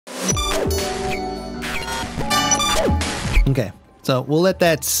Okay, so we'll let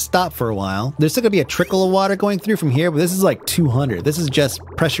that stop for a while. There's still gonna be a trickle of water going through from here, but this is like 200. This is just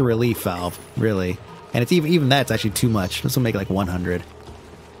pressure relief valve, really. And it's even that's actually too much. This will make it like 100.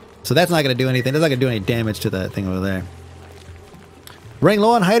 So that's not gonna do anything. That's not gonna do any damage to that thing over there. Running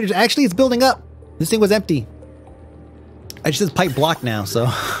low on hydrogen. Actually, it's building up. This thing was empty. I just says pipe blocked now,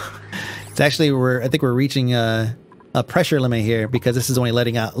 so it's actually I think we're reaching a pressure limit here because this is only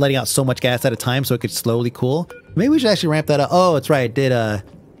letting out so much gas at a time, so it could slowly cool. Maybe we should actually ramp that up. Oh, it's right. It did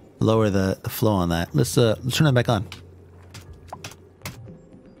lower the flow on that. Let's turn that back on.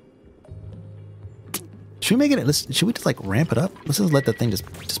 Should we make it? Should we just like ramp it up? Let's just let the thing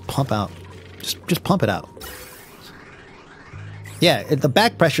just pump out. Just pump it out. Yeah, the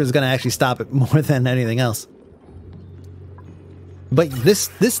back pressure is going to actually stop it more than anything else. But this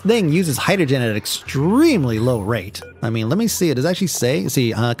thing uses hydrogen at an extremely low rate. I mean, let me see. It does actually say,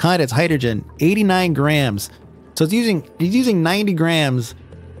 see, candidates hydrogen, 89 grams. So it's using 90 grams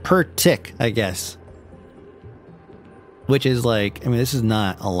per tick, I guess. Which is like, I mean, this is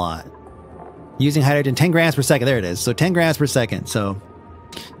not a lot. Using hydrogen, 10 grams per second. There it is. So 10 grams per second. So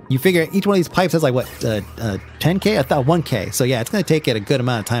you figure each one of these pipes has like what, 10K? I thought 1K. So yeah, it's going to take it a good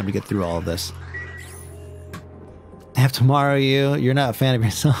amount of time to get through all of this. Have tomorrow you're not a fan of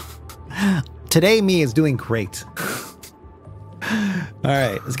yourself. Today me is doing great. All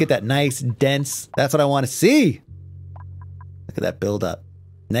right, let's get that nice dense. That's what I want to see. Look at that build up.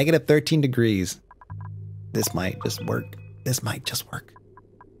 Negative 13 degrees. This might just work. This might just work.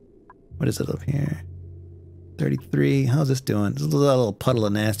 What is it up here? 33. How's this doing? There's a little puddle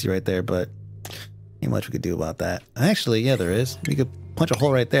of nasty right there, but ain't much we could do about that. Actually, yeah, there is. We could punch a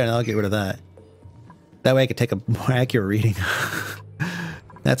hole right there and I'll get rid of that. That way I could take a more accurate reading.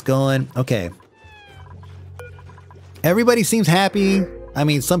 That's going. Okay. Everybody seems happy. I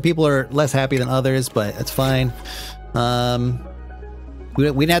mean, some people are less happy than others, but it's fine. We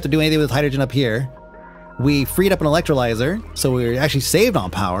didn't have to do anything with hydrogen up here. We freed up an electrolyzer, so we actually saved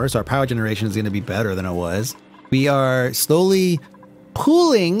on power, so our power generation is going to be better than it was. We are slowly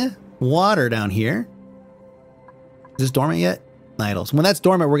pooling water down here. Is this dormant yet? Idle. So when that's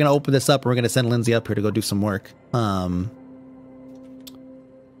dormant, we're going to open this up and we're going to send Lindsay up here to go do some work. I'm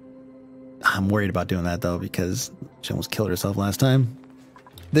worried about doing that though because she almost killed herself last time.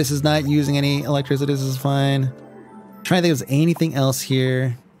 This is not using any electricity. This is fine. I'm trying to think if there's anything else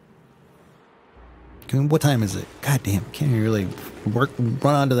here. What time is it? God damn, can't even really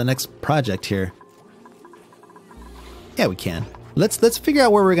run on to the next project here. Yeah, we can. Let's figure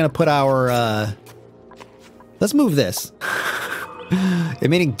out where we're going to put our let's move this.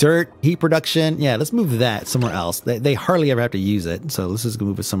 Emitting dirt, heat production. Yeah, let's move that somewhere else. They hardly ever have to use it. So let's just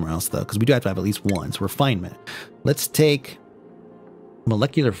move it somewhere else, though, because we do have to have at least one. So refinement. Let's take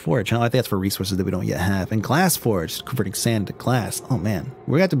molecular forge. I think that's for resources that we don't yet have. And glass forge, converting sand to glass. Oh, man.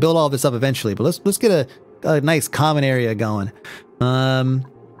 We're going to have to build all this up eventually. But let's get a nice common area going.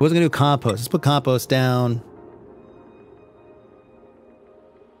 What was going to do? Compost. Let's put compost down.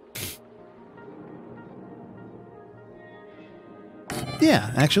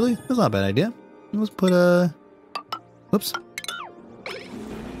 Yeah, actually, that's not a bad idea. Let's put a... Whoops.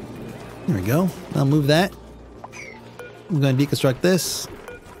 There we go. I'll move that. I'm going to deconstruct this.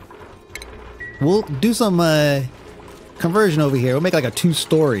 We'll do some conversion over here. We'll make like a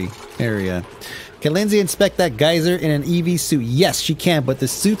 2-story area. Can Lindsay inspect that geyser in an EV suit? Yes, she can, but the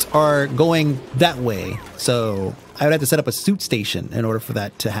suits are going that way. So I would have to set up a suit station in order for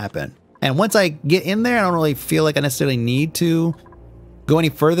that to happen. And once I get in there, I don't really feel like I necessarily need to go any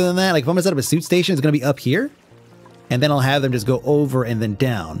further than that. Like if I'm gonna set up a suit station, it's gonna be up here, and then I'll have them just go over and then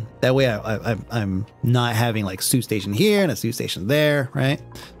down. That way I'm not having like suit station here and a suit station there, right?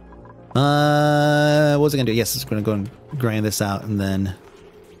 What was I gonna do? Yes, it's gonna go and grind this out and then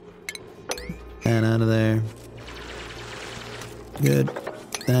that out of there. Good.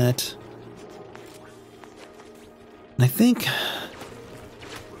 That. And I think,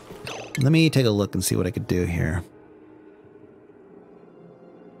 let me take a look and see what I could do here.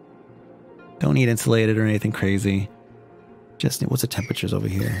 Don't need insulated or anything crazy. Just, what's the temperatures over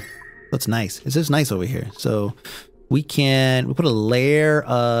here? That's nice. It's just nice over here. So we put a layer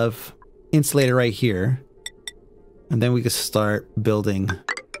of insulator right here. And then we can start building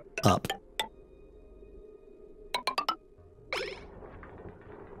up.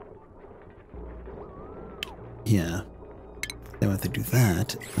 Yeah. Then if they do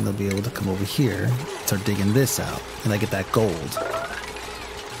that, and they'll be able to come over here, start digging this out, and I get that gold.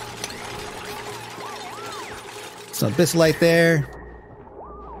 So abyssite there.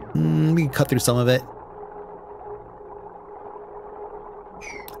 We can cut through some of it.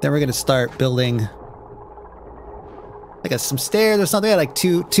 Then we're gonna start building like some stairs or something. Like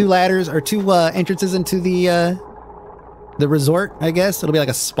two ladders or two entrances into the resort. I guess it'll be like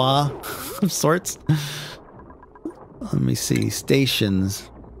a spa of sorts. Let me see. Stations.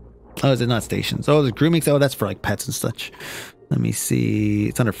 Oh, is it not stations? Oh, the grooming. Oh, that's for like pets and such. Let me see.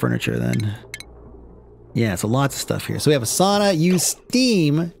 It's under furniture then. Yeah, so lots of stuff here. So we have a sauna. Use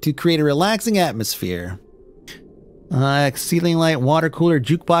steam to create a relaxing atmosphere. Ceiling light, water cooler,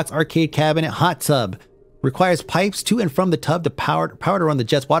 jukebox, arcade cabinet, hot tub. Requires pipes to and from the tub to power to run the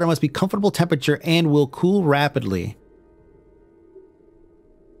jets. Water must be comfortable temperature and will cool rapidly.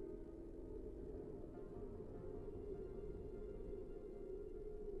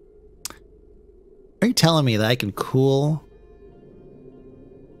 Are you telling me that I can cool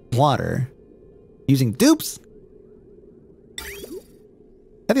water using dupes? I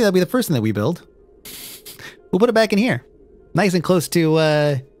think that'll be the first thing that we build. We'll put it back in here. Nice and close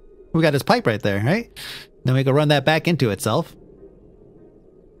to, we got this pipe right there, right? Then we can run that back into itself.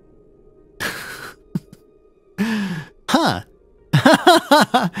 Huh.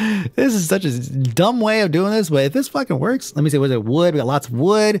 This is such a dumb way of doing this, but if this fucking works, let me see, was it wood? We got lots of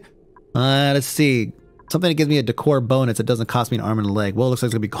wood. Let's see. Something that gives me a decor bonus that doesn't cost me an arm and a leg. Well, it looks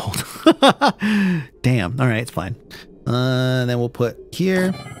like it's gonna be gold. Damn. All right, it's fine. Then we'll put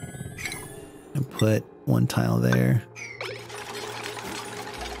here and put one tile there.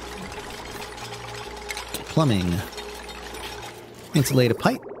 Plumbing. Insulated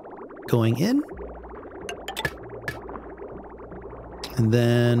pipe going in. And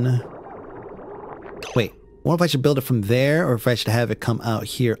then, wait, what if I should build it from there, or if I should have it come out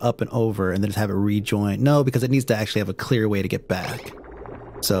here up and over and then just have it rejoin? No, because it needs to actually have a clear way to get back.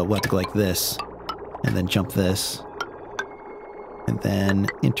 So we'll have to go like this and then jump this and then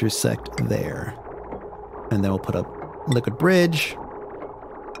intersect there. And then we'll put a liquid bridge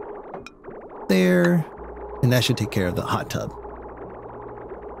there, and that should take care of the hot tub.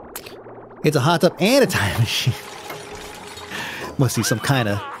 It's a hot tub and a time machine. Must be some kind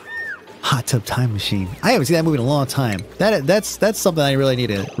of hot tub time machine. I haven't seen that movie in a long time. That's something I really need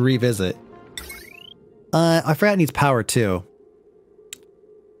to revisit. I forgot it needs power too.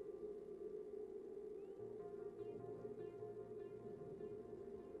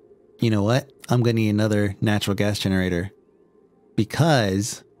 You know what? I'm gonna need another natural gas generator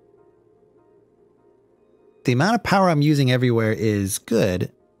because the amount of power I'm using everywhere is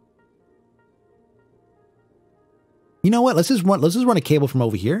good. You know what? Let's just run a cable from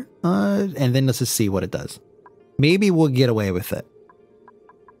over here, and then let's just see what it does. Maybe we'll get away with it.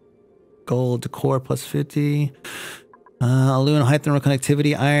 Gold decor plus 50. Aluminum high thermal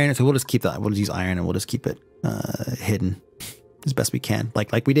connectivity, iron. So we'll just keep that. We'll just use iron and we'll just keep it hidden as best we can,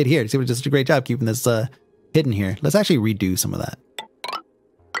 like we did here. See, we did such a great job keeping this hidden here. Let's actually redo some of that.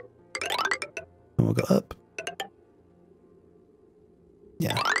 And we'll go up.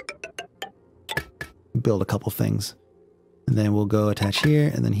 Yeah. Build a couple things. And then we'll go attach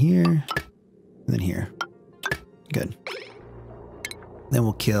here, and then here, and then here. Good. Then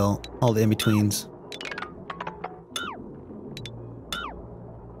we'll kill all the in-betweens.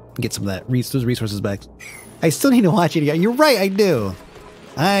 Get some of that, those resources back. I still need to watch it again. You're right, I do.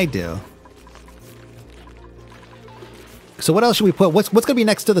 I do. So what else should we put? What's going to be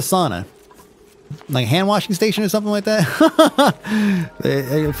next to the sauna? Like a hand washing station or something like that?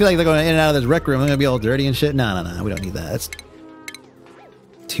 I feel like they're going in and out of this rec room. They're going to be all dirty and shit. No. We don't need that. That's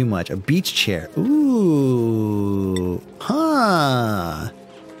too much. A beach chair. Ooh. Huh.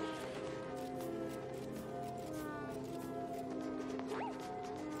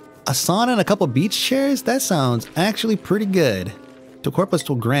 A sauna and a couple beach chairs? That sounds actually pretty good. Decor plus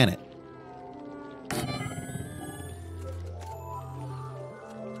to granite.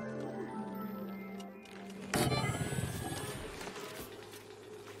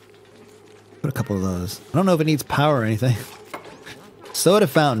 Put a couple of those. I don't know if it needs power or anything. Soda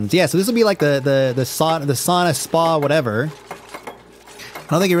fountains. Yeah, so this will be like the sauna, spa, whatever. I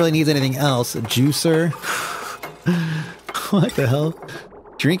don't think it really needs anything else. A juicer. What the hell?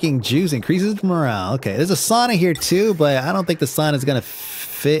 Drinking juice increases morale. Okay, there's a sauna here too, but I don't think the sauna is going to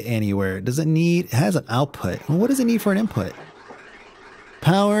fit anywhere. Does it need... It has an output. Well, what does it need for an input?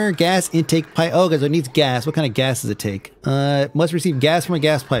 Power, gas intake pipe. Oh, because it needs gas. What kind of gas does it take? Must receive gas from a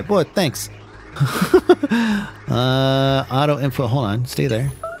gas pipe. Boy, thanks. Auto input. Hold on. Stay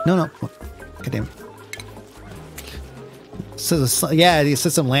there. No. God damn it. So, yeah, the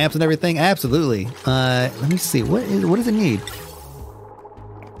system lamps and everything. Absolutely. Let me see. What does it need?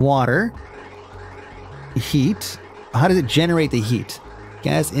 Water. Heat. How does it generate the heat?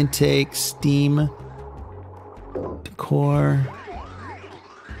 Gas intake, steam, decor.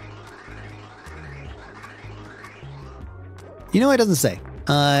 You know, it doesn't say.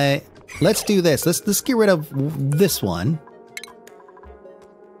 Let's do this. Let's get rid of this one.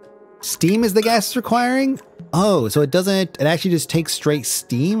 Steam is the gas it's requiring? Oh, so it doesn't, it actually just takes straight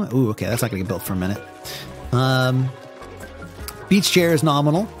steam? Ooh, okay, that's not gonna get built for a minute. Beach chair is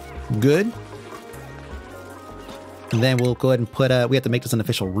nominal. Good. And then we'll go ahead and put, we have to make this an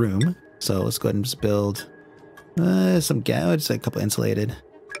official room. So let's go ahead and just build some gas, just a couple insulated.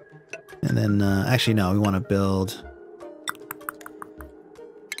 And then, actually no, we want to build,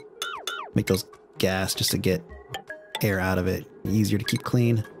 make those gas just to get air out of it. Easier to keep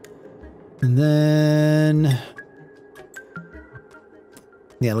clean. And then,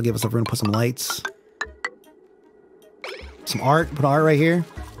 yeah, it'll give us a room to put some lights. Some art, put art right here.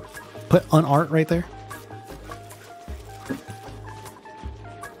 Put on art right there.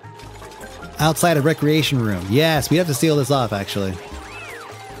 Outside of recreation room. Yes, we have to seal this off actually.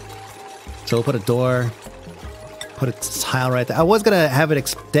 So we'll put a door, put a tile right there. I was gonna have it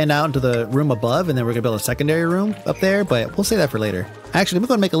extend out into the room above and then we're gonna build a secondary room up there, but we'll save that for later. Actually, we're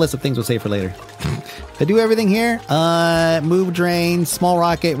gonna make a list of things we'll save for later. I do everything here. Move drains, small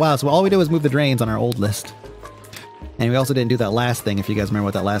rocket. Wow, so all we did was move the drains on our old list. And we also didn't do that last thing. If you guys remember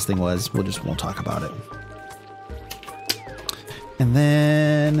what that last thing was, won't talk about it. And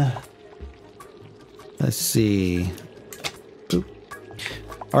then, let's see. Oop.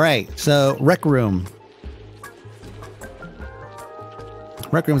 All right, so rec room.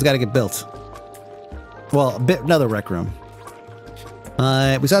 Rec room's got to get built. Well, another rec room.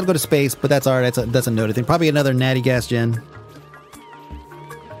 We still have to go to space, but that's alright. That's a noted thing. Probably another natty gas gen.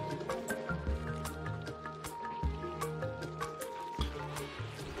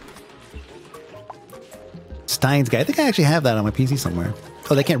 Stein's guy. I think I actually have that on my PC somewhere.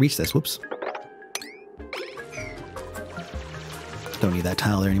 Oh, they can't reach this. Whoops. Don't need that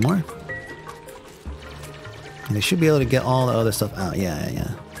tile there anymore. And they should be able to get all the other stuff out.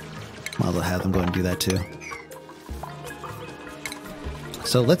 Yeah. Might as well have them go and do that too.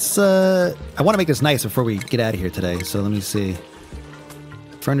 So let's, I want to make this nice before we get out of here today. So let me see.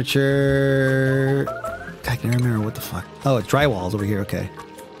 Furniture. I can't remember what the fuck. Oh, it's drywall's over here. Okay.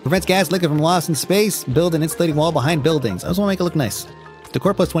 Prevents gas leakage from loss in space. Build an insulating wall behind buildings. I just want to make it look nice.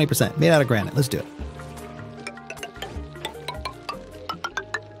 Decor plus 20%. Made out of granite. Let's do it.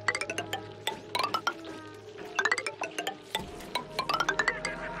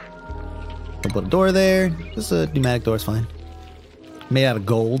 I'll put a door there. Just a pneumatic door is fine. Made out of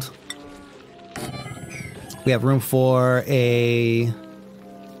gold. We have room for a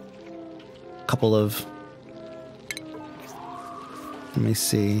couple of, let me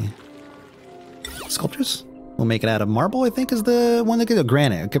see, sculptures. We'll make it out of marble, I think is the one that gives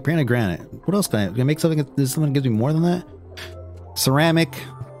granite. Granite. What else can I make? Something, there's something that gives me more than that? Ceramic,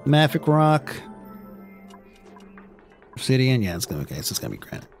 mafic rock, obsidian. Yeah, it's gonna, okay, so it's gonna be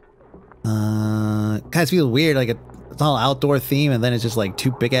granite. Kind of feels weird, like it's all outdoor theme, and then it's just like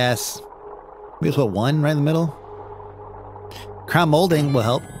two big ass. Maybe just put one right in the middle. Crown molding will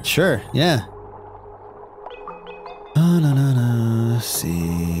help. Sure, yeah. Let's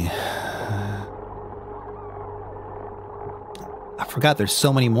see. I forgot there's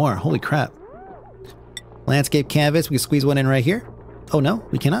so many more. Holy crap. Landscape canvas. We can squeeze one in right here. Oh no,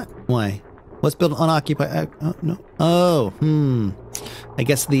 we cannot. Why? Let's build an unoccupied. Oh no. Oh, I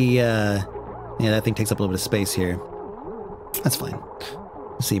guess the yeah, that thing takes up a little bit of space here. That's fine.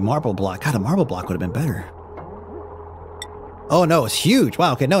 Let's see, marble block. God, a marble block would have been better. Oh no, it's huge.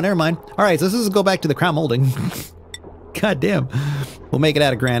 Wow, okay, no, never mind. All right, so this is go back to the crown molding. God damn. We'll make it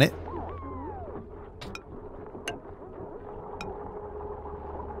out of granite.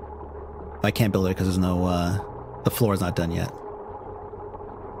 I can't build it because there's no, the floor is not done yet.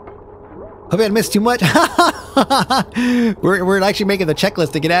 Hope I didn't miss too much. We're actually making the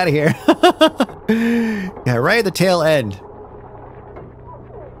checklist to get out of here. Yeah, right at the tail end.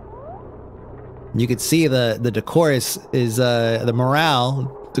 You can see the decor is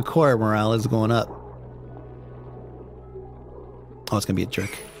the decor morale is going up. Oh, it's gonna be a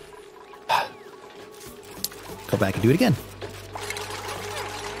jerk. Go back and do it again.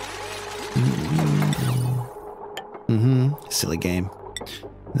 Silly game.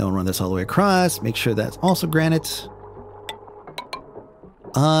 Then we'll run this all the way across. Make sure that's also granite.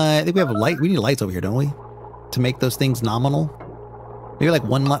 I think we have a light. We need lights over here, don't we? To make those things nominal. Maybe like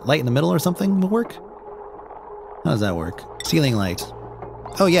one light in the middle or something will work? How does that work? Ceiling light.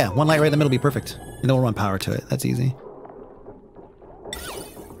 Oh yeah, one light right in the middle will be perfect. And then we'll run power to it. That's easy.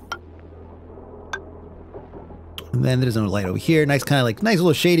 And then there's no light over here. Nice kind of like, nice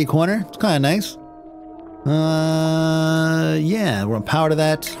little shady corner. It's kind of nice. Yeah, we're on power to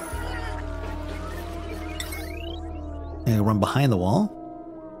that. And run behind the wall.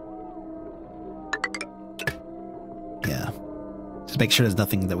 Yeah. Just make sure there's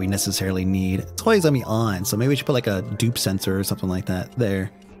nothing that we necessarily need. It's always gonna be on, so maybe we should put like a dupe sensor or something like that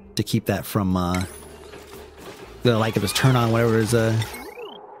there to keep that from the light could just turn on whatever is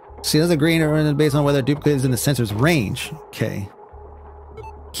see, there's a green based on whether dupe is in the sensor's range. Okay.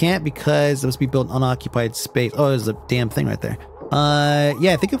 Can't because it must be built in unoccupied space. Oh, there's a damn thing right there.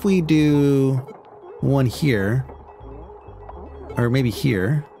 Yeah, I think if we do one here, or maybe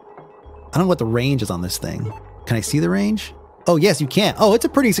here. I don't know what the range is on this thing. Can I see the range? Oh, yes, you can. Oh, it's a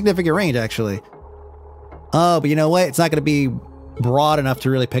pretty significant range, actually. Oh, but you know what? It's not going to be broad enough to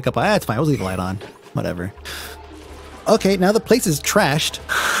really pick up. Ah, it's fine. We'll leave the light on. Whatever. Okay, now the place is trashed.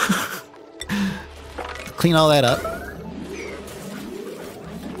 Clean all that up.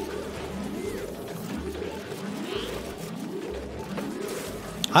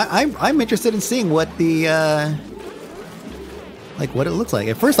 I'm interested in seeing what the like what it looks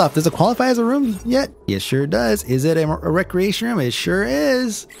like. First off, does it qualify as a room yet? Yes, sure does. Is it a recreation room? It sure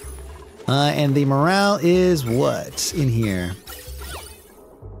is. And the morale is what in here?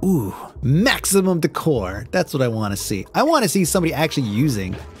 Ooh, maximum decor. That's what I want to see. I want to see somebody actually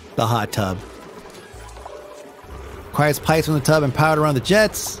using the hot tub. Requires pipes from the tub and powered around the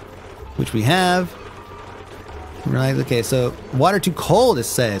jets, which we have. Right, okay, so water too cold, it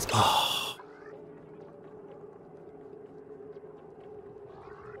says. Oh.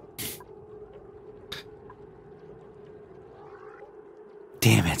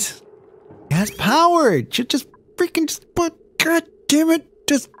 Damn it. It's powered. Should just freaking just put, god damn it,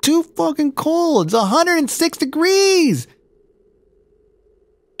 just too fucking cold. It's 106 degrees.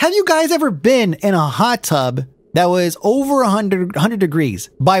 Have you guys ever been in a hot tub that was over 100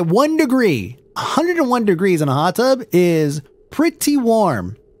 degrees by 1 degree? 101 degrees in a hot tub is pretty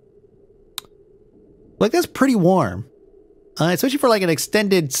warm. Like, that's pretty warm. Especially for like an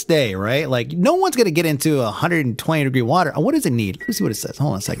extended stay, right? Like, no one's gonna get into 120 degree water. What does it need? Let me see what it says.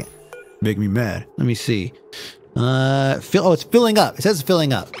 Hold on a second. Make me mad. Let me see. Oh, it's filling up. It says it's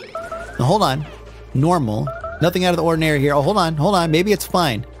filling up. Now, hold on. Normal. Nothing out of the ordinary here. Oh, hold on. Hold on. Maybe it's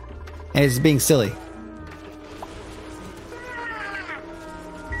fine. And it's being silly.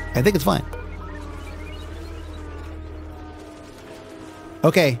 I think it's fine.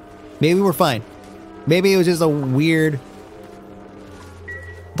 Okay, maybe we're fine. Maybe it was just a weird,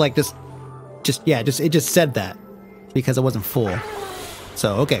 like it just said that because it wasn't full.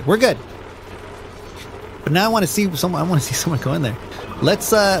 So okay, we're good. But now I want to see someone. I want to see someone go in there.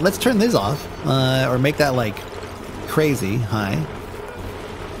 Let's turn this off or make that like crazy high.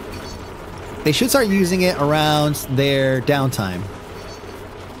 They should start using it around their downtime.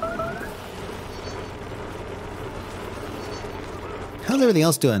 How's everything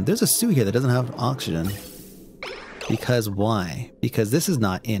else doing? There's a suit here that doesn't have oxygen. Because why? Because this is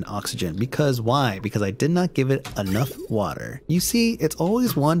not in oxygen. Because why? Because I did not give it enough water. You see, it's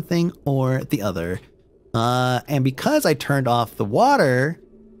always one thing or the other. And because I turned off the water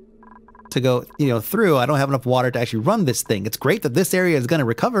to go, through, I don't have enough water to actually run this thing. It's great that this area is going to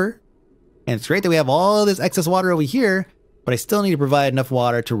recover. And it's great that we have all this excess water over here, but I still need to provide enough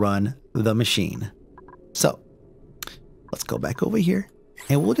water to run the machine. So, let's go back over here,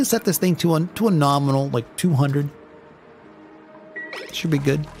 and we'll just set this thing to a nominal, like 200. Should be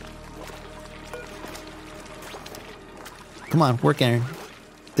good. Come on, work, Aaron.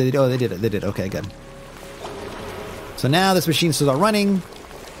 Oh, they did it. They did. Okay, good. So now this machine starts running.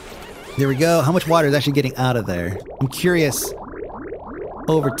 There we go. How much water is actually getting out of there? I'm curious.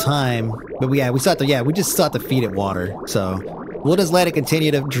 Over time, but we just sought to feed it water. So we'll just let it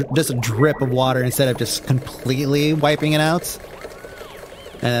continue to just a drip of water instead of just completely wiping it out.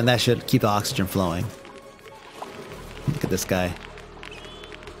 And then that should keep the oxygen flowing. Look at this guy.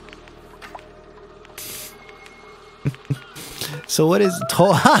 So what is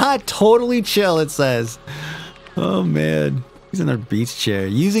totally chill, it says. Oh man. He's in a beach chair.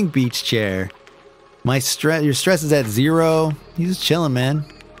 Using beach chair. Your stress is at 0. He's just chilling, man.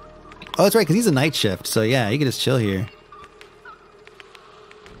 Oh, that's right, because he's a night shift. So yeah, you can just chill here.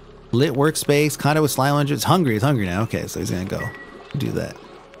 Lit workspace, condo with slime lunch. It's hungry. It's hungry now. Okay, so he's gonna go do that.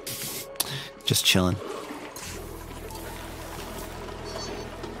 Just chilling.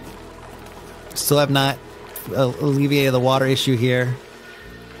 Still have not alleviated the water issue here.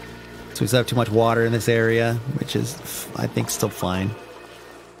 So we still have too much water in this area, which is, I think, still fine.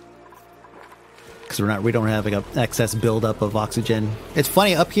 Because we don't have like an excess buildup of oxygen. It's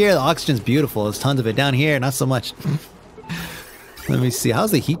funny, up here the oxygen's beautiful. There's tons of it. Down here, not so much. Let me see.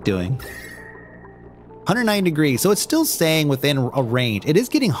 How's the heat doing? 109 degrees, so it's still staying within a range. It is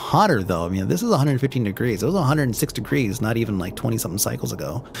getting hotter though. I mean, this is 115 degrees. It was 106 degrees, not even like 20 something cycles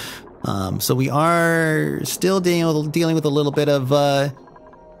ago. So we are still dealing with a little bit of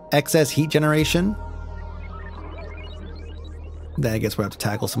excess heat generation. That I guess we'll have to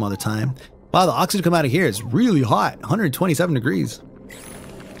tackle some other time. Wow, the oxygen come out of here is really hot. 127 degrees.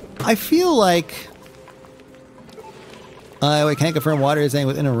 I feel like... wait, can't confirm water is staying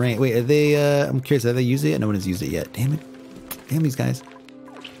within a range. Wait, are they, I'm curious, have they used it yet? No one has used it yet. Damn it. Damn these guys.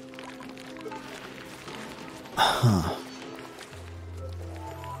 Huh.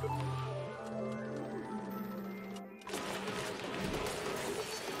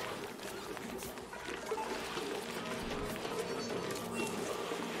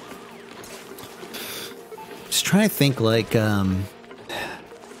 Just trying to think, like,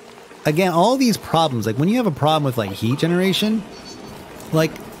 again, all these problems, like when you have a problem with like heat generation,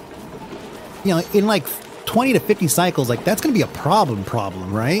 like, you know, in like 20 to 50 cycles, like that's going to be a problem,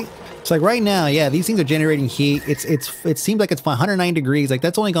 right? It's like right now, yeah, these things are generating heat. It seems like it's 109 degrees. Like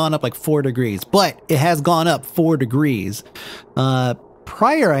that's only gone up like 4 degrees, but it has gone up 4 degrees.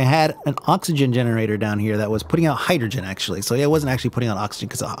 Prior, I had an oxygen generator down here that was putting out hydrogen actually. So yeah, it wasn't actually putting out oxygen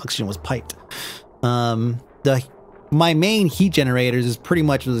because the oxygen was piped. My main heat generators is pretty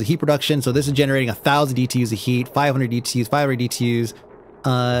much the heat production. So this is generating 1,000 DTUs of heat, 500 DTUs, 500 DTUs,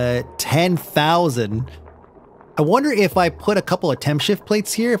 10,000. I wonder if I put a couple of temp shift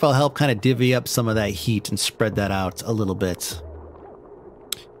plates here, if I'll help kind of divvy up some of that heat and spread that out a little bit.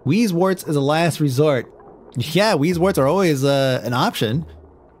 Wheezeworts is a last resort. Yeah, wheezeworts are always an option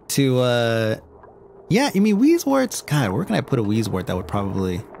to, yeah, I mean, wheezeworts, God, where can I put a wheezewort that would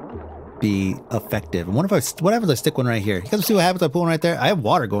probably be effective? I wonder if what happens if I stick one right here? You guys see what happens if I put one right there? I have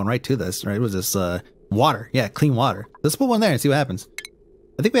water going right to this, right? What was this, water? Yeah, clean water. Let's put one there and see what happens.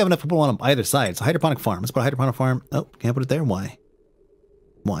 I think we have enough to put one on either side. It's a hydroponic farm. Let's put a hydroponic farm. Oh, can't put it there? Why?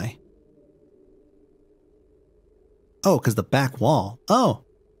 Why? Oh, because the back wall. Oh.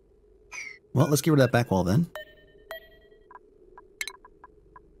 Well, let's get rid of that back wall then.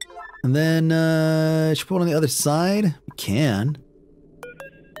 And then, should we put one on the other side? We can.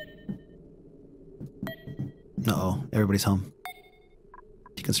 Uh-oh, everybody's home.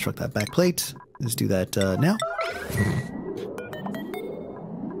 Deconstruct that back plate. Let's do that now.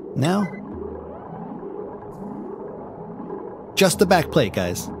 Now. Just the back plate,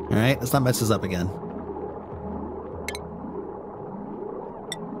 guys. Alright, let's not mess this up again.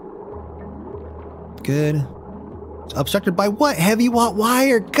 Good. It's obstructed by what? Heavy watt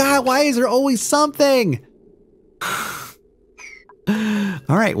wire? God, why is there always something?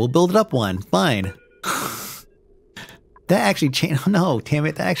 Alright, we'll build it up one. Fine. That actually changed. No, damn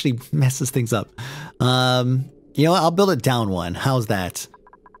it. That actually messes things up. You know what? I'll build it down one. How's that?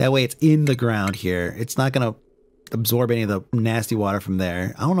 That way it's in the ground here. It's not going to absorb any of the nasty water from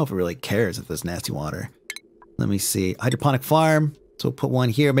there. I don't know if it really cares if there's nasty water. Let me see. Hydroponic farm. So we'll put one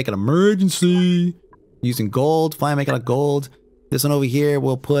here. Make an emergency. Using gold. Fine, make it a gold. This one over here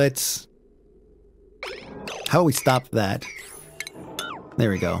we'll put... How about we stop that? There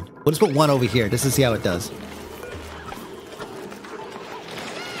we go. We'll just put one over here just to see how it does.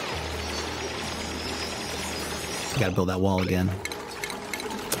 Gotta build that wall again.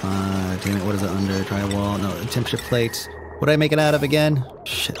 Damn it, what is it under? Drywall? No, temp shift plates. What did I make it out of again?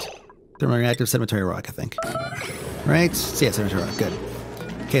 Shit. Thermoreactive sedimentary rock, I think. Right? So yeah, sedimentary rock, good.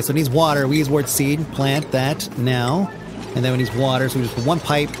 Okay, so it needs water. We use word seed. Plant that now. And then we need water, so we just put one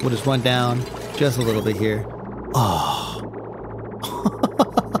pipe. We'll just run down just a little bit here. Oh.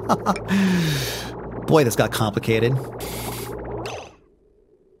 Boy, this got complicated.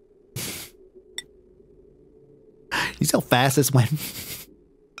 You see how fast this went?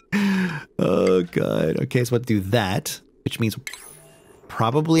 Oh, God. Okay, so we'll do that, which means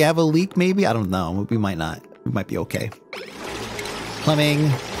probably have a leak, maybe? I don't know. We might not. We might be okay.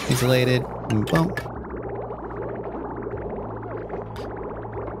 Plumbing, insulated, and boom.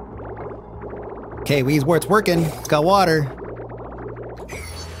 Okay, Wheezewort's working. It's got water.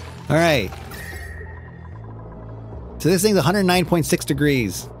 All right. So this thing's 109.6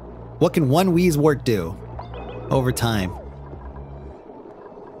 degrees. What can one Wheezewort do over time?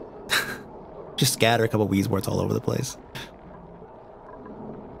 Just scatter a couple Wheezeworts all over the place.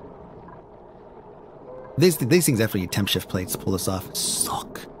 These things definitely need temp shift plates to pull this off.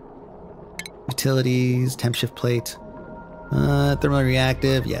 Suck. Utilities, temp shift plate. Thermally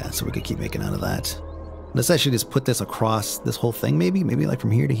reactive. Yeah, so we could keep making out of that. Let's actually just put this across this whole thing, maybe? Maybe like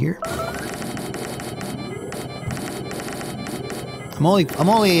from here to here? I'm only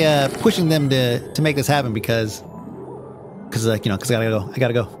pushing them to make this happen because like, you know, because I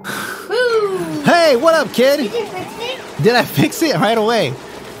gotta go. Woo! Hey, what up, kid? Did you fix it? Did I fix it right away?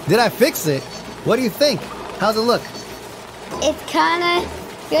 Did I fix it? What do you think? How's it look? It's kind of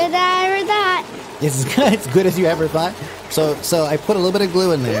good that I ever thought. It's good as you ever thought. So I put a little bit of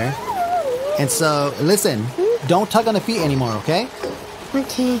glue in there. And so, listen, don't tug on the feet anymore, okay?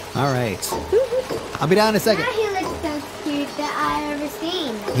 Okay. All right. I'll be down in a second. Now he looks so cute that I ever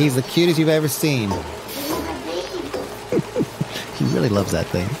seen. He's the cutest you've ever seen. He really loves that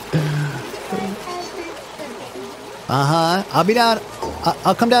thing. Uh-huh. I'll be down.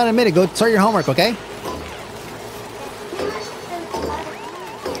 I'll come down in a minute. Go start your homework, okay?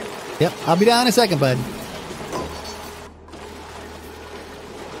 Yep. I'll be down in a second, bud.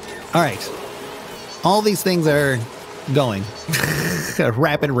 All right. All these things are going at a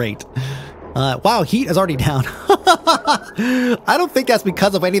rapid rate. Wow, heat is already down. I don't think that's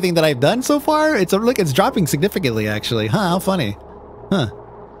because of anything that I've done so far. Look, it's dropping significantly, actually. Huh, how funny. Huh.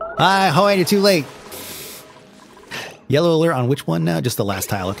 Hi, you're too late. Yellow alert on which one now? Just the last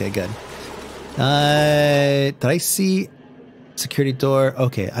tile. Okay, good. Did I see security door?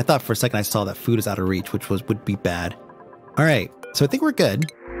 Okay, I thought for a second I saw that food is out of reach, which would be bad. All right, so I think we're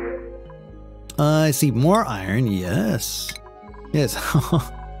good. I see more iron. Yes. Yes.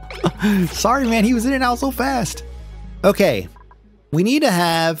 Sorry, man. He was in and out so fast. Okay. We need to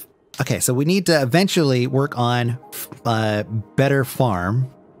have... Okay, so we need to eventually work on better farm.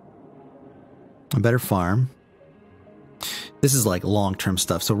 A better farm. This is like long-term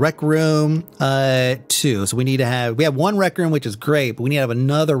stuff. So rec room 2. So we need to have... We have one rec room, which is great, but we need to have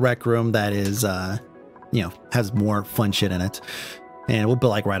another rec room that is, you know, has more fun shit in it. And we'll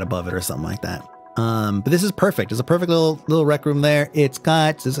build like right above it or something like that. But this is perfect. It's a perfect little rec room there. It's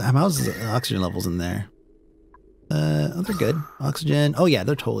got... How's the oxygen levels in there? Oh, they're good. Oxygen. Oh, yeah,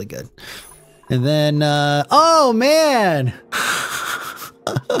 they're totally good. And then... oh, man!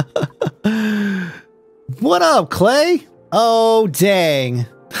 What up, Clay? Oh, dang.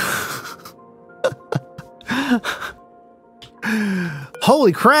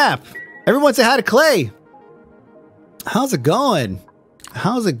 Holy crap. Everyone say hi to Clay. How's it going?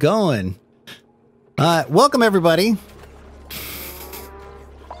 How's it going? Welcome, everybody.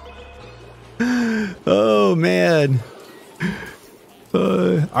 Oh, man.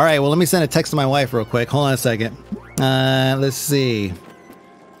 All right, well, let me send a text to my wife real quick. Hold on a second. Let's see.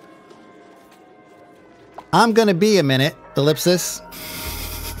 I'm gonna be a minute, ellipsis.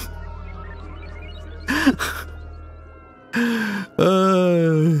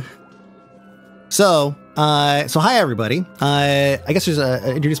 So hi everybody. I guess just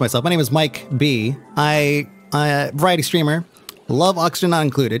introduce myself. My name is Mike B. I variety streamer. Love Oxygen Not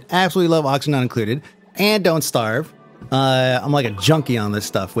Included. Absolutely love Oxygen Not Included. And Don't Starve. I'm like a junkie on this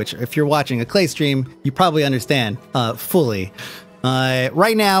stuff, which if you're watching a Clay stream, you probably understand fully.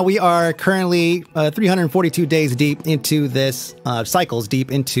 Right now, we are currently 342 days deep into this, cycles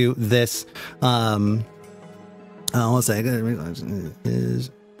deep into this, one second,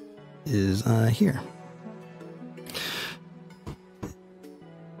 is here.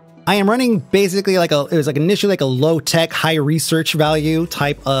 I am running basically it was initially like a low tech, high research value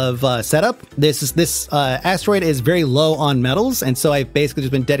type of setup. This asteroid is very low on metals, and so I've basically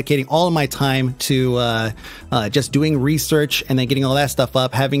just been dedicating all of my time to just doing research and then getting all that stuff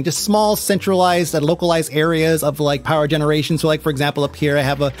up, having just small centralized localized areas of like power generation. So like for example up here I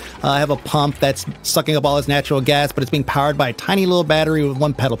have a pump that's sucking up all this natural gas, but it's being powered by a tiny little battery with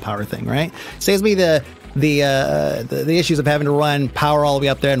one pedal power thing, right? Saves me the issues of having to run power all the way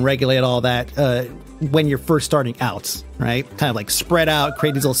up there and regulate all that when you're first starting out, right? Kind of like spread out,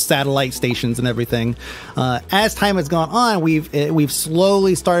 create these little satellite stations and everything. As time has gone on, we've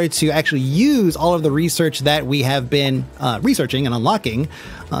slowly started to actually use all of the research that we have been researching and unlocking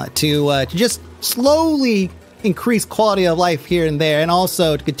to just slowly increase quality of life here and there, and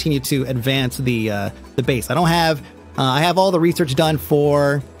also to continue to advance the base. I have all the research done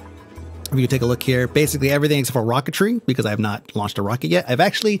for. If you take a look here, basically everything except for rocketry, because I have not launched a rocket yet. I've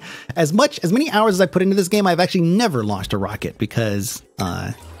actually, as many hours as I put into this game, I've actually never launched a rocket because,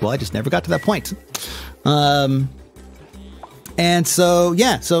 well, I just never got to that point. And so,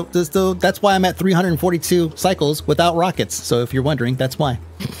 yeah, so that's why I'm at 342 cycles without rockets. So if you're wondering, that's why.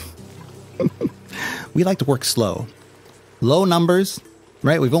 We like to work slow. Low numbers,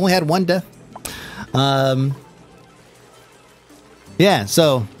 right? We've only had one death. Yeah,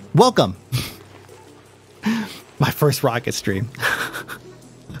 so... Welcome. My first rocket stream.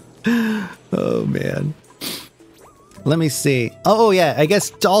 Oh, man. Let me see. Oh, yeah. I guess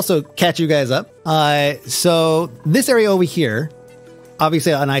to also catch you guys up. So this area over here,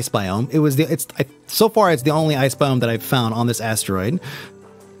 obviously an ice biome. So far it's the only ice biome that I've found on this asteroid.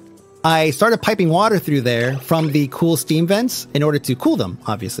 I started piping water through there from the cool steam vents in order to cool them,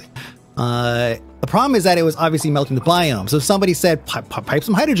 obviously. The problem is that it was obviously melting the biome. So somebody said, pipe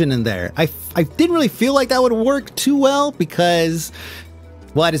some hydrogen in there. I didn't really feel like that would work too well because,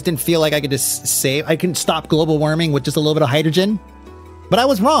 well, I just didn't feel like I could just I can stop global warming with just a little bit of hydrogen. But I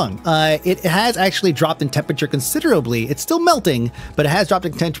was wrong. It has actually dropped in temperature considerably. It's still melting, but it has dropped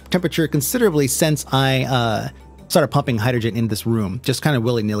in temperature considerably since I started pumping hydrogen in this room. Just kind of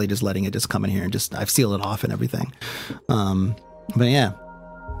willy-nilly, just letting it just come in here and just, I've sealed it off and everything. But yeah.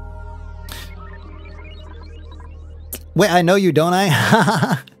 Wait, I know you, don't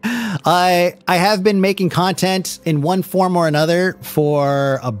I? I have been making content in one form or another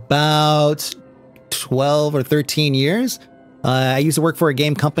for about 12 or 13 years. I used to work for a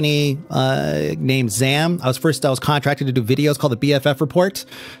game company named ZAM. I was contracted to do videos called the BFF Report.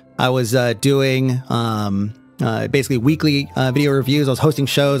 I was doing basically weekly video reviews. I was hosting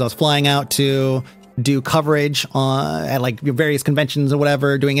shows. I was flying out to do coverage at like various conventions or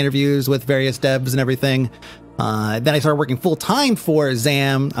whatever, doing interviews with various devs and everything. Then I started working full time for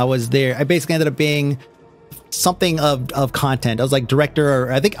ZAM. I was there. I basically ended up being something of content. I was like director,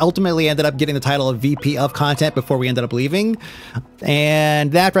 or I think ultimately ended up getting the title of VP of content before we ended up leaving.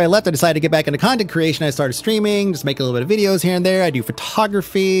 And after I left, I decided to get back into content creation. I started streaming, just making a little bit of videos here and there. I do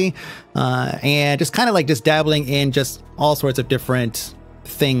photography, and just kind of like just dabbling in just all sorts of different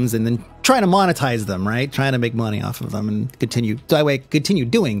things, and then trying to monetize them, right? Trying to make money off of them and continue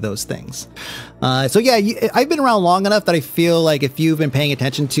doing those things. So yeah, I've been around long enough that I feel like if you've been paying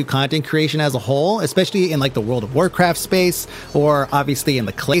attention to content creation as a whole, especially in like the World of Warcraft space, or obviously in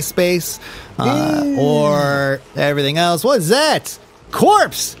the clay space, or everything else. What is that?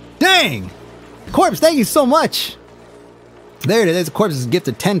 Corpse! Dang! Corpse, thank you so much! There it is. Corpse is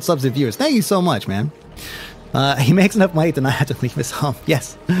gifted 10 subs to viewers. Thank you so much, man. He makes enough money to not have to leave his home.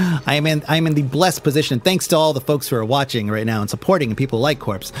 Yes, I'm in the blessed position, thanks to all the folks who are watching right now and supporting people like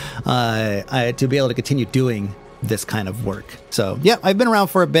Corpse, to be able to continue doing this kind of work. So yeah, I've been around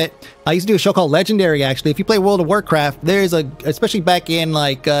for a bit. I used to do a show called Legendary, actually. If you play World of Warcraft, there's especially back in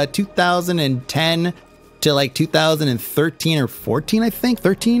like 2010 to like 2013 or 14, I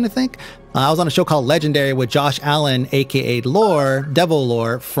think. I was on a show called Legendary with Josh Allen, aka Devil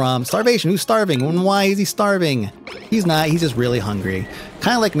Lore from Starvation. Who's starving? And why is he starving? He's not. He's just really hungry,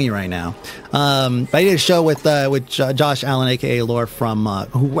 kind of like me right now. But I did a show with Josh Allen, aka Lore from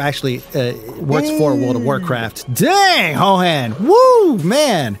who actually works for World of Warcraft. Dang, Hohan! Woo,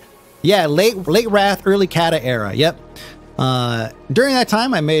 man! Yeah, late Wrath, early Kata era. Yep. During that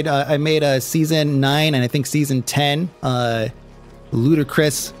time, I made a season 9 and I think season 10.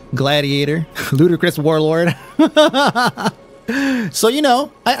 Ludicrous Gladiator, Ludicrous Warlord. So, you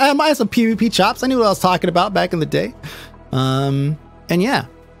know, I have some PvP chops. I knew what I was talking about back in the day. And yeah.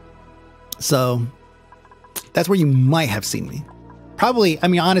 So, that's where you might have seen me. Probably, I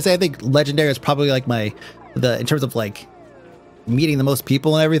mean, honestly, I think Legendary is probably like in terms of like meeting the most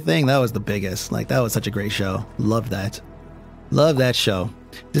people and everything, that was the biggest. Like, that was such a great show. Love that. Love that show.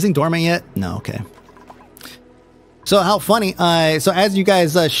 Is this thing dormant yet? No, okay. So how funny. So as you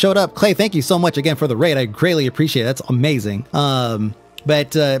guys showed up, Clay, thank you so much again for the raid. I greatly appreciate it. That's amazing.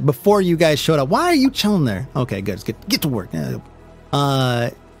 But before you guys showed up, why are you chilling there? Okay, good. Let's get to work. We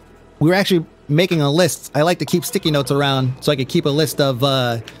were actually making a list. I like to keep sticky notes around so I could keep a list of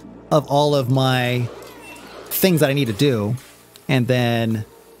all of my things that I need to do. And then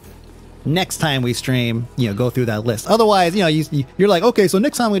next time we stream, you know, go through that list. Otherwise, you know, you're like, okay, so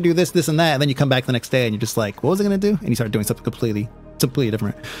next time we do this, and that, and then you come back the next day and you're just like, what was I gonna do? And you start doing something completely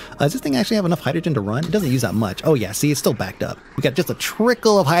different. Does this thing actually have enough hydrogen to run? It doesn't use that much. Oh yeah, see, it's still backed up. We got just a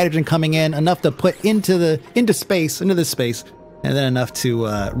trickle of hydrogen coming in, enough to put into this space, and then enough to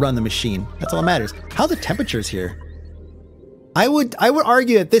run the machine. That's all that matters. How are the temperatures here? I would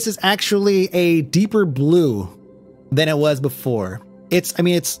argue that this is actually a deeper blue than it was before. It's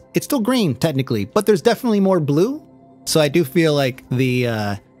still green technically, but there's definitely more blue. So I do feel like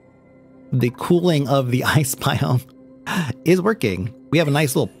the cooling of the ice biome is working. We have a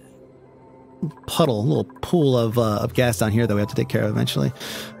nice little puddle, little pool of gas down here that we have to take care of eventually.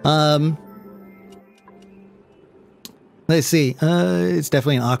 Let's see. It's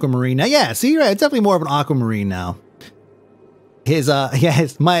definitely an aquamarine now. Yeah, see, right, it's definitely more of an aquamarine now.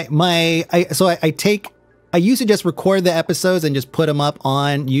 I used to just record the episodes and just put them up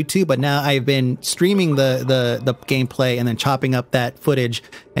on YouTube, but now I've been streaming the gameplay and then chopping up that footage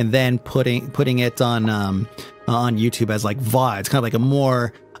and then putting it on YouTube as like VOD. It's kind of like a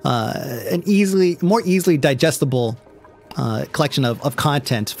more easily digestible collection of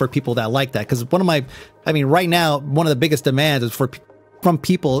content for people that like that. Because right now, one of the biggest demands is for from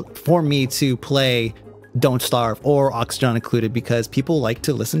people for me to play Don't Starve or Oxygen Included because people like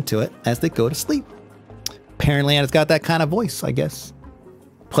to listen to it as they go to sleep. Apparently, and it's got that kind of voice, I guess.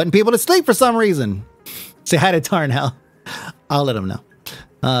 Putting people to sleep for some reason. Say hi to Tarnell. I'll let him know.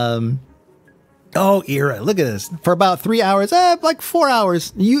 Oh, Era, look at this. For about 3 hours, like 4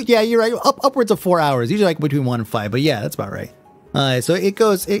 hours. Yeah, you're right. Upwards of 4 hours. Usually like between 1 and 5, but yeah, that's about right. So it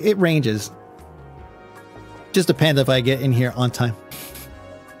goes, it ranges. Just depends if I get in here on time.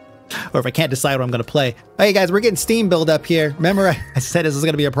 Or if I can't decide what I'm going to play. Hey guys, we're getting Steam build up here. Remember I said this is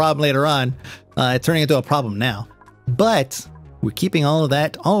going to be a problem later on. It's turning into a problem now. But we're keeping all of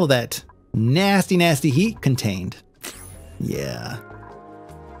that nasty, nasty heat contained. Yeah.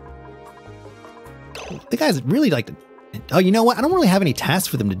 The guys really like to... Oh, you know what? I don't really have any tasks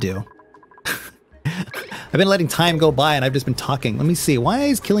for them to do. I've been letting time go by and I've just been talking. Let me see. Why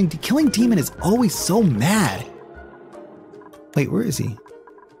is Killing Demon is always so mad? Wait, where is he?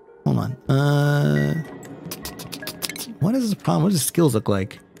 Hold on. What is his problem? What does his skills look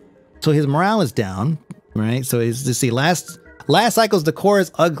like? So his morale is down, right? So he's, let's see, last cycle's decor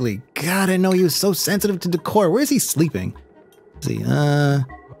is ugly. God, I know he was so sensitive to decor. Where is he sleeping? Let's see,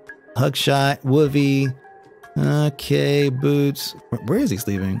 hug shot, Woovie. Okay, boots. Where is he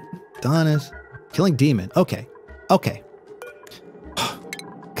sleeping? Adonis. Killing Demon. Okay. Okay.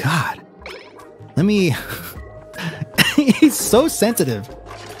 God. Let me... He's so sensitive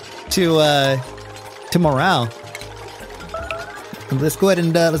to morale. Let's go ahead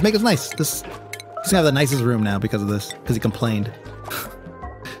and let's make it nice. He's gonna have the nicest room now because of this. Because he complained.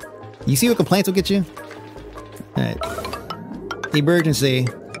 You see what complaints will get you? Alright. Emergency.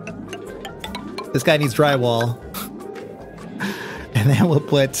 This guy needs drywall. And then we'll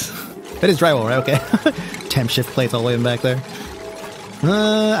put... That is drywall, right? Okay. Temp shift plates all the way in back there.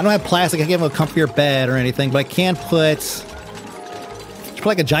 I don't have plastic. I can't give him a comfier bed or anything, but I can put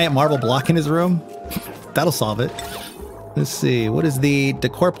like a giant marble block in his room. That'll solve it. Let's see. What is the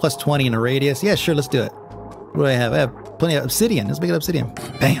decor plus 20 in a radius? Yeah, sure. Let's do it. What do I have? I have plenty of obsidian. Let's make it obsidian.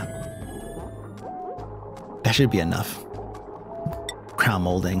 Bam. That should be enough. Crown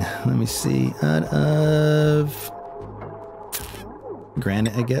molding. Let me see. Out of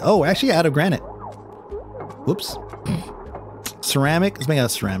granite, I guess. Oh, actually out of granite. Whoops. Ceramic. Let's make out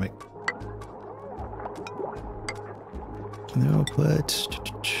of ceramic. And then we'll put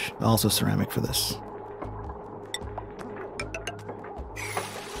also ceramic for this.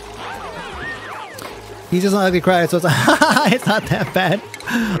 He's just an ugly cry, so it's like, it's not that bad.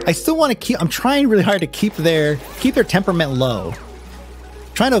 I still want to keep. I'm trying really hard to keep their temperament low.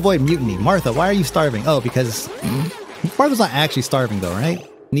 Trying to avoid mutiny. Martha, why are you starving? Oh, because Martha's not actually starving though, right?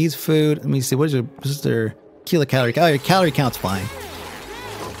 Needs food. Let me see. What is their kilocalorie? Oh, your calorie count's fine.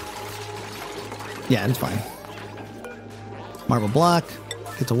 Yeah, it's fine. Marble block.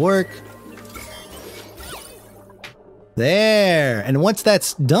 Get to work. There. And once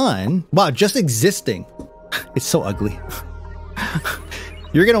that's done, wow, just existing. It's so ugly.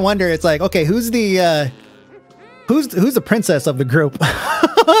 You're gonna wonder. It's like, okay, who's the princess of the group?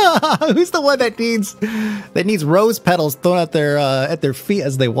 Who's the one that needs rose petals thrown at their feet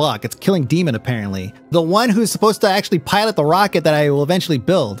as they walk? It's Killing Demon, apparently. The one who's supposed to actually pilot the rocket that I will eventually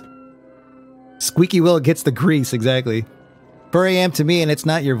build. Squeaky Will gets the grease, exactly. 4 a.m. to me, and it's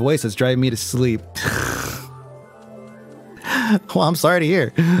not your voice that's driving me to sleep. Well, I'm sorry to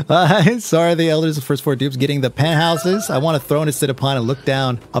hear. Sorry, the elders, the first 4 dupes getting the penthouses. I want a throne to sit upon and look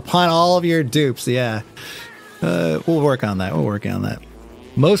down upon all of your dupes. Yeah. We'll work on that. We'll work on that.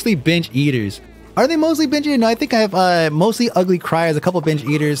 Mostly binge eaters. Are they mostly binge eaters? No, I think I have mostly ugly criers, a couple binge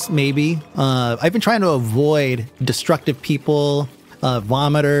eaters, maybe. I've been trying to avoid destructive people,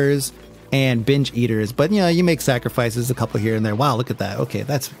 vomiters, and binge eaters. But, you know, you make sacrifices, a couple here and there. Wow, look at that. Okay,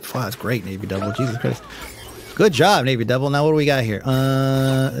 that's great, Navy Devil. Jesus Christ. Good job, Navy Devil. Now, what do we got here?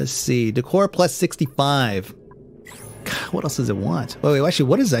 Let's see. Decor plus 65. God, what else does it want? Oh, wait, actually,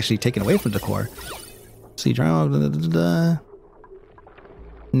 what is actually taken away from decor? See, drama,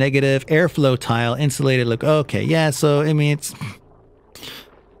 negative airflow tile, insulated look. Okay, yeah, so I mean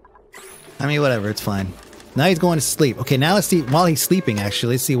whatever, it's fine. Now he's going to sleep. Okay, now let's see, while he's sleeping,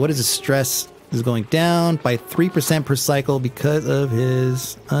 actually, let's see, what is his stress? Is going down by 3% per cycle because of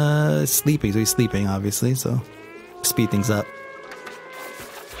his sleeping. So he's sleeping, obviously, so speed things up.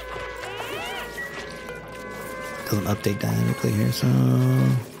 Doesn't update dynamically here, so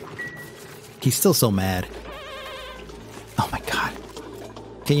he's still so mad. Oh my god.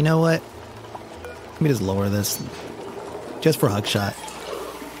 Okay, you know what? Let me just lower this. Just for hug shot.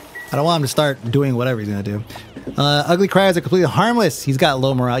 I don't want him to start doing whatever he's gonna do. Ugly criers are completely harmless. He's got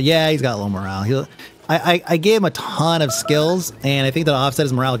low morale. Yeah, he's got low morale. I gave him a ton of skills, and I think that offset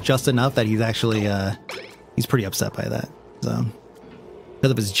his morale just enough that he's actually he's pretty upset by that. So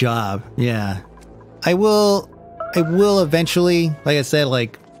because of his job, yeah. I will eventually, like I said,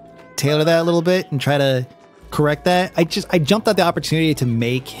 like tailor that a little bit and try to correct that. I jumped at the opportunity to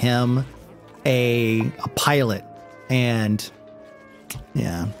make him a pilot, and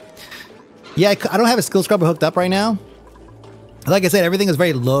yeah, I don't have a skill scrubber hooked up right now. Like I said, everything is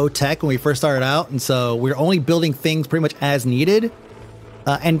very low tech when we first started out, and so we're only building things pretty much as needed,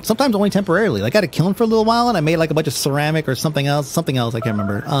 and sometimes only temporarily. Like I had to kill him for a little while, and I made like a bunch of ceramic or something else I can't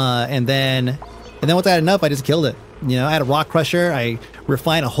remember. And then once I had enough, I just killed it. You know, I had a rock crusher. I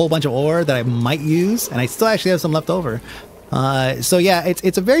refined a whole bunch of ore that I might use, and I still actually have some left over. So yeah,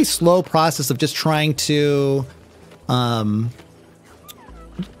 it's a very slow process of just trying to,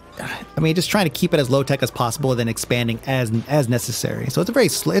 just trying to keep it as low tech as possible, and then expanding as necessary. So it's a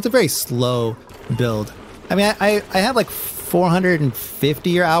very slow build. I mean, I have like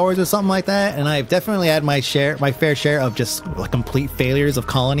 450 hours or something like that, and I've definitely had my fair share of just like complete failures of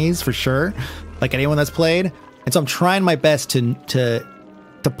colonies for sure, like anyone that's played. And so I'm trying my best to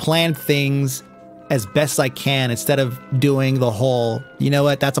plan things as best I can, instead of doing the whole, you know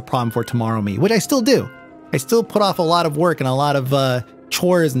what, that's a problem for tomorrow me, which I still do. I still put off a lot of work and a lot of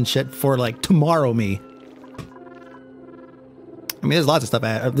chores and shit for like tomorrow me. I mean, there's lots of stuff.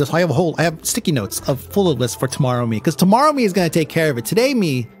 I have sticky notes full of lists for tomorrow me, because tomorrow me is going to take care of it. Today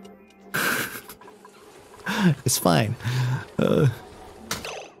me, it's fine.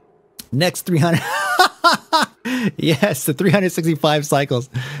 Next 300. Yes, the 365 cycles.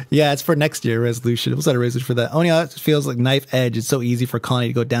 Yeah, it's for next year resolution. We'll set a resolution for that. Only feels like knife edge. It's so easy for a colony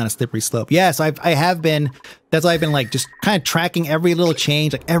to go down a slippery slope. Yeah, so I have been. That's why I've been like just kind of tracking every little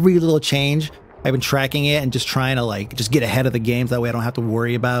change, I've been tracking it and just trying to like just get ahead of the games. That way I don't have to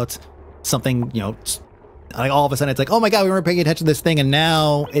worry about something, you know, like all of a sudden it's like, oh my God, we weren't paying attention to this thing, and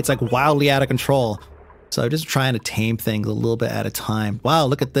now it's like wildly out of control. So I'm just trying to tame things a little bit at a time. Wow,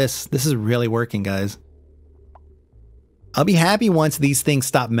 look at this. This is really working, guys. I'll be happy once these things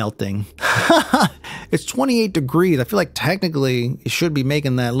stop melting. It's 28 degrees. I feel like technically it should be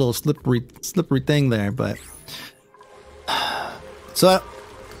making that little slippery thing there, but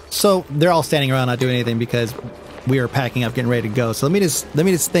so they're all standing around not doing anything because we are packing up, getting ready to go. So let me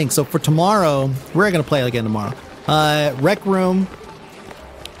just think. So for tomorrow, we're gonna play again tomorrow. Rec room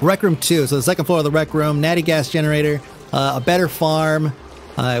 2. So the second floor of the rec room, natty gas generator, a better farm.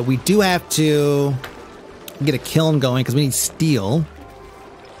 We do have to get a kiln going because we need steel.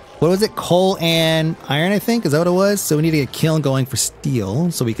 What was it? Coal and iron, I think. Is that what it was? So we need to get a kiln going for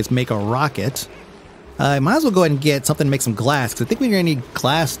steel so we can make a rocket. Might as well go ahead and get something to make some glass, because I think we're going to need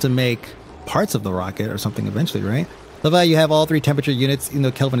glass to make parts of the rocket or something eventually, right? Love how you have all 3 temperature units, even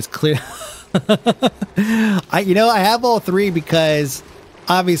though Kelvin is clear. I have all 3 because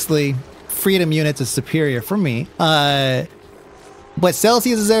obviously freedom units is superior for me. But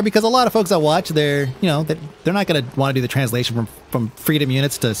Celsius is there because a lot of folks that watch, they're not going to want to do the translation from freedom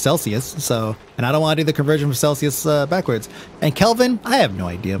units to Celsius. So, and I don't want to do the conversion from Celsius backwards. And Kelvin, I have no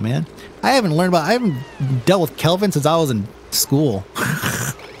idea, man. I haven't dealt with Kelvin since I was in school.